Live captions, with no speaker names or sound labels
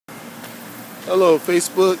Hello,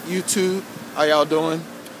 Facebook, YouTube. How y'all doing?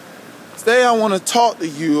 Today I want to talk to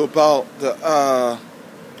you about the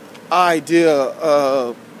idea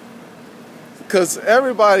of, because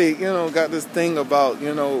everybody, got this thing about,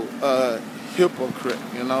 hypocrite.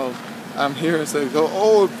 I'm hearing say,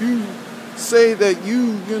 oh, if you say that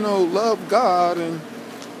you love God and,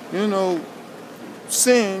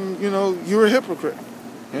 sin, you're a hypocrite.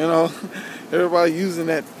 Everybody using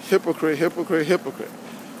that hypocrite.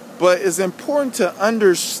 But it's important to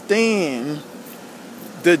understand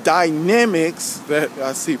the dynamics that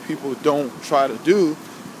I see people don't try to do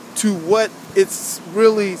to what it's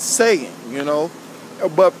really saying,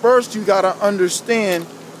 But first you got to understand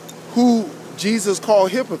who Jesus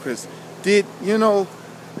called hypocrites. He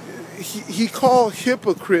called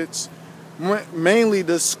hypocrites mainly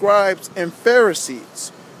the scribes and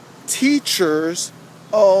Pharisees, teachers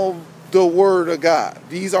of the Word of God.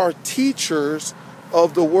 These are teachers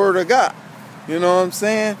of the Word of God. You know what I'm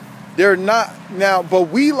saying? They're not now, but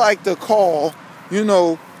we like to call,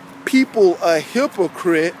 people a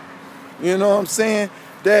hypocrite,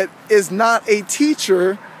 that is not a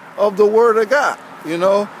teacher of the Word of God.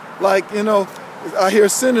 I hear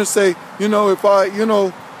sinners say, if I,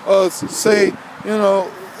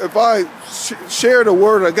 if I share the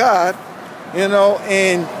Word of God,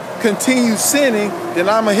 and continue sinning, then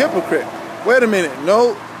I'm a hypocrite. Wait a minute.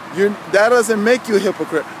 No, that doesn't make you a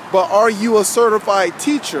hypocrite. But are you a certified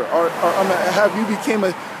teacher? Or have you became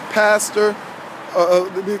a pastor,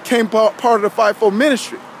 became part of the fivefold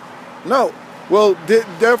ministry? No. Well,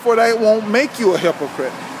 therefore that won't make you a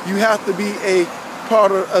hypocrite. You have to be a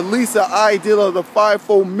part of at least the ideal of the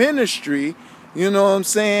fivefold ministry,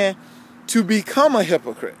 to become a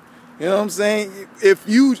hypocrite. If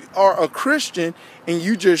you are a Christian and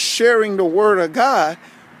you just sharing the Word of God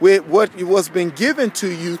with what's been given to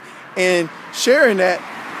you and sharing that,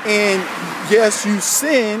 and yes, you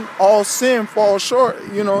sin, all sin falls short,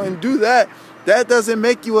 and do that doesn't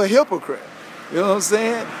make you a hypocrite.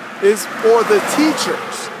 It's for the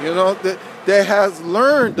teachers, that has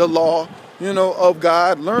learned the law, of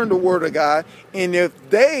God, learned the Word of God, and if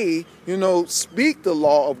they, speak the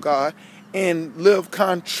law of God and live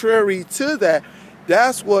contrary to that,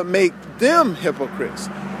 that's what make them hypocrites.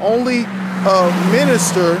 Only a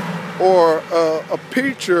minister or a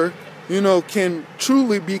preacher, can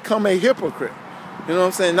truly become a hypocrite.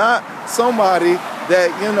 Not somebody that,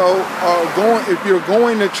 if you're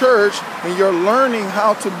going to church and you're learning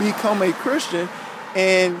how to become a Christian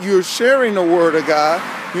and you're sharing the Word of God,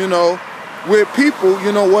 with people,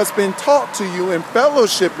 what's been taught to you and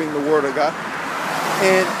fellowshipping the Word of God.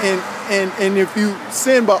 And if you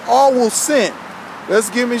sin, but all will sin. Let's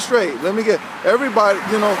get me straight. Let me get everybody,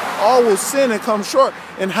 all will sin and come short,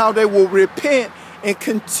 and how they will repent and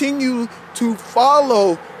continue to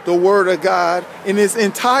follow the Word of God in its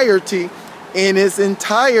entirety. They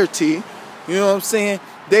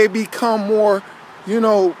become more,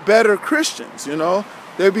 better Christians,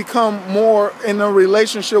 They become more in a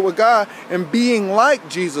relationship with God and being like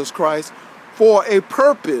Jesus Christ for a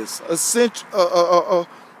purpose, the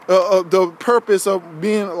purpose of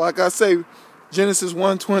being, like I say, Genesis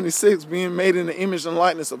 1:26, being made in the image and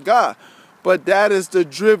likeness of God. But that is the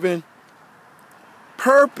driven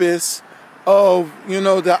purpose of,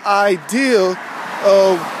 the ideal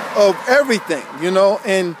of everything,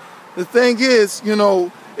 And the thing is,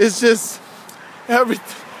 it's just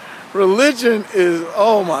everything. Religion is,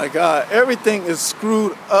 oh my God, everything is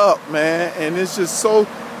screwed up, man. And it's just so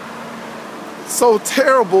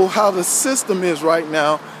terrible how the system is right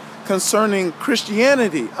now concerning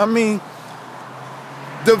Christianity. I mean,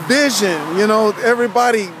 division,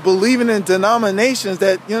 everybody believing in denominations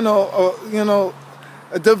that,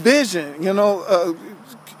 a division,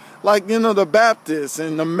 like, the Baptists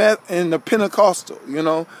and the Pentecostal,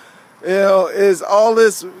 is all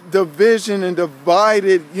this division and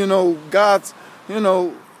divided, God's,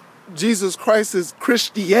 Jesus Christ's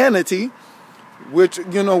Christianity, which,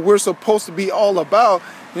 we're supposed to be all about,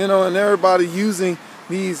 and everybody using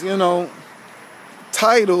these,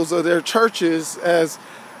 titles of their churches as,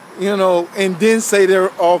 and then say they're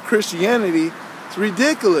all Christianity. It's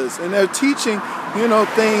ridiculous. And they're teaching,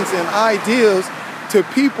 things and ideas to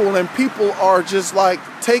people, and people are just like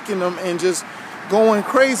taking them and just going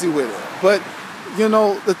crazy with it. But,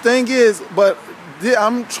 the thing is,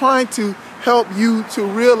 I'm trying to help you to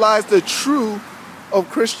realize the truth of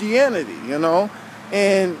Christianity,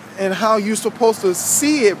 and how you're supposed to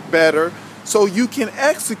see it better so you can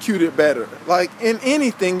execute it better. Like in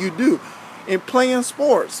anything you do, in playing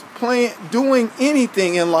sports, doing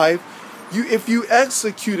anything in life, if you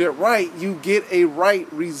execute it right, you get a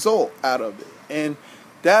right result out of it. And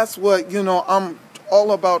That's what, I'm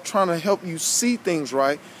all about, trying to help you see things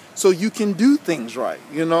right so you can do things right,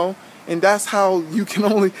 And that's how you can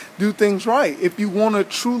only do things right if you want to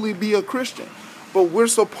truly be a Christian. But we're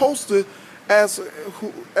supposed to,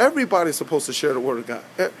 everybody's supposed to share the word of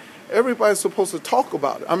God. Everybody's supposed to talk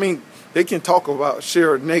about it. I mean, they can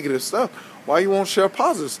share negative stuff. Why you won't share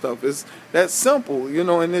positive stuff? It's that simple,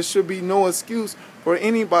 and there should be no excuse for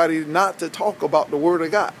anybody not to talk about the word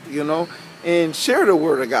of God, and share the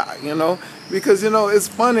word of God, because, it's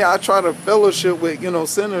funny. I try to fellowship with,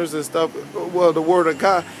 sinners and stuff. Well, the word of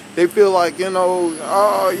God, they feel like,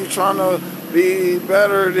 oh, you're trying to be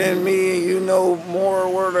better than me. You know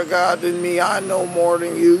more word of God than me. I know more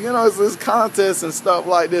than you. It's this contest and stuff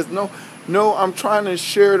like this. No, I'm trying to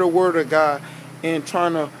share the word of God and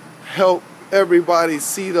trying to help everybody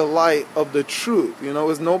see the light of the truth.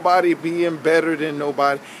 It's nobody being better than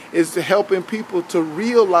nobody. It's helping people to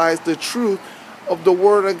realize the truth of the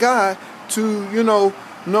word of God, to,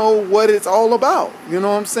 know what it's all about. You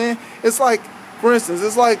know what I'm saying? It's like, for instance,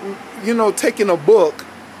 taking a book,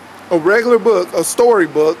 a regular book, a story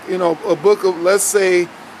book, a book of, let's say,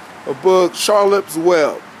 a book, Charlotte's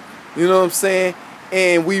Web. You know what I'm saying?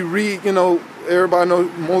 And we read, everybody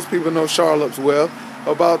knows, most people know Charlotte's Web,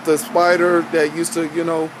 about the spider that used to,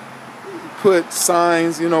 put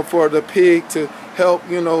signs, for the pig to help,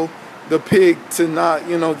 the pig to not,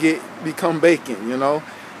 become bacon,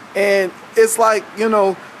 And it's like,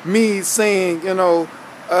 me saying, we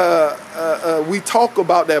talk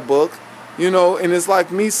about that book, and it's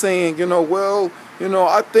like me saying, well,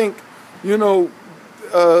 I think, the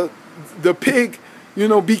pig,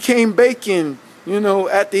 became bacon,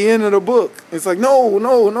 at the end of the book. It's like,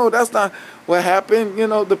 no, that's not what happened.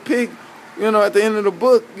 The pig, at the end of the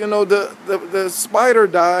book, the spider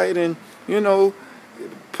died and,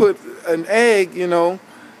 put an egg, and,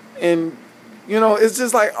 it's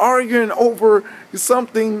just like arguing over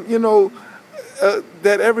something,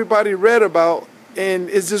 that everybody read about, and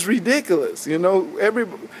it's just ridiculous,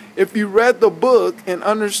 if you read the book and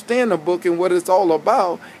understand the book and what it's all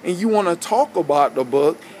about, and you want to talk about the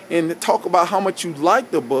book and talk about how much you like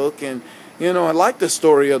the book and, I like the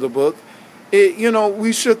story of the book,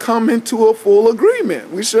 we should come into a full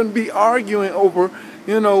agreement. We shouldn't be arguing over,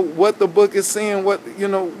 what the book is saying,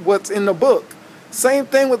 what's in the book. Same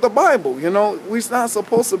thing with the Bible, we're not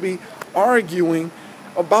supposed to be arguing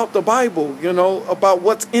about the Bible, about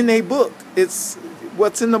what's in a book. It's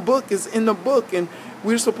what's in the book is in the book, and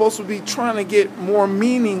we're supposed to be trying to get more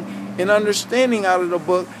meaning and understanding out of the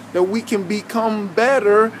book, that we can become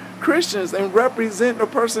better Christians and represent the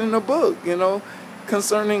person in the book,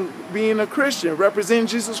 concerning being a Christian, representing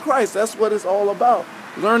Jesus Christ. That's what it's all about.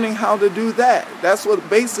 Learning how to do that. That's what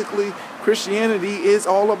basically Christianity is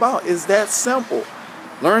all about. Is that simple.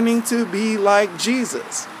 Learning to be like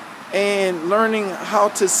Jesus and learning how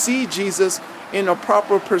to see Jesus in a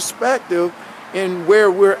proper perspective in where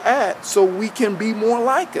we're at, so we can be more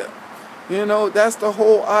like him. That's the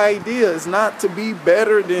whole idea, is not to be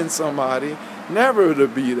better than somebody, never to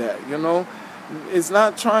be that, It's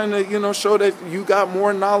not trying to, show that you got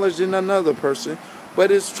more knowledge than another person, but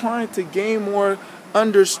it's trying to gain more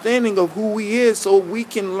understanding of who he is, so we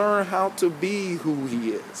can learn how to be who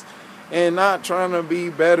he is, and not trying to be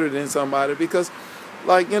better than somebody. Because,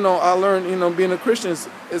 I learned, being a Christian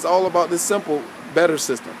is all about this simple, better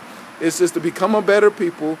system. It's just to become a better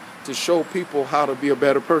people, to show people how to be a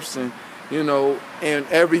better person, and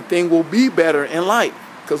everything will be better in life.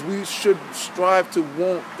 Because we should strive to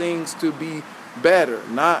want things to be better,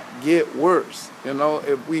 not get worse.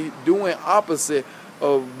 If we doing opposite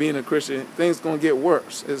of being a Christian, things going to get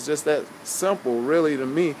worse. It's just that simple, really, to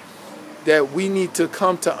me, that we need to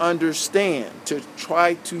come to understand, to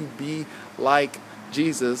try to be like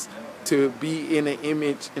Jesus, to be in the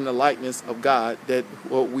image, in the likeness of God, that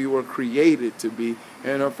what we were created to be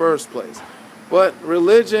in the first place. But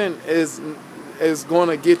religion is going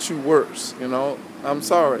to get you worse, I'm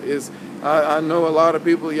sorry. I know a lot of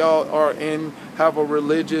people, y'all have a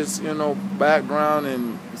religious, background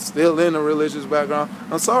and still in a religious background.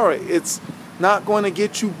 I'm sorry. It's not going to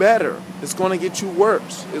get you better. It's going to get you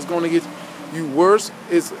worse. It's going to get you worse.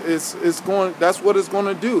 That's what it's going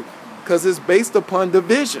to do. Because it's based upon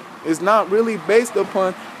division. It's not really based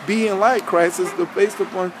upon being like Christ. It's based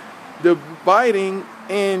upon dividing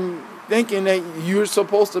and thinking that you're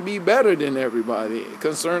supposed to be better than everybody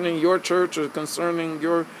concerning your church or concerning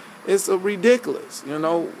your... It's ridiculous.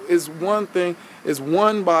 It's one thing. It's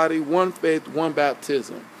one body, one faith, one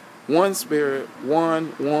baptism, one spirit,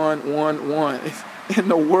 one. In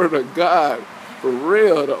the Word of God, for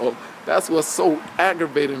real though. That's what's so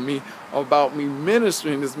aggravating me about me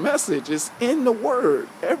ministering this message. It's in the Word.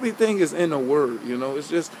 Everything is in the Word, It's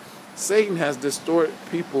just Satan has distorted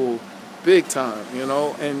people big time,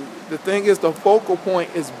 And the thing is, the focal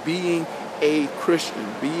point is being a Christian,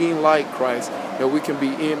 being like Christ, that we can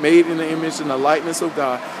be made in the image and the likeness of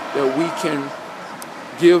God, that we can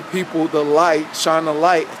give people the light, shine the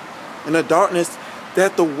light in the darkness,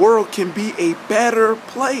 that the world can be a better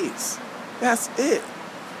place. That's it.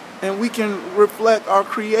 And we can reflect our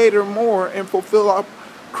Creator more and fulfill our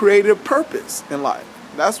creative purpose in life.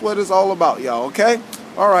 That's what it's all about, y'all, okay?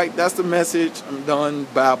 All right, that's the message. I'm done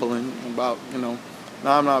babbling about, No,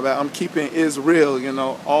 I'm not. I'm keeping Israel,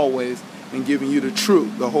 always, and giving you the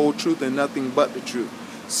truth, the whole truth and nothing but the truth.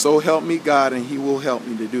 So help me God, and He will help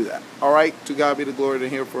me to do that. All right, to God be the glory, to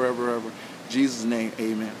Him forever, ever. In Jesus' name,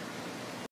 amen.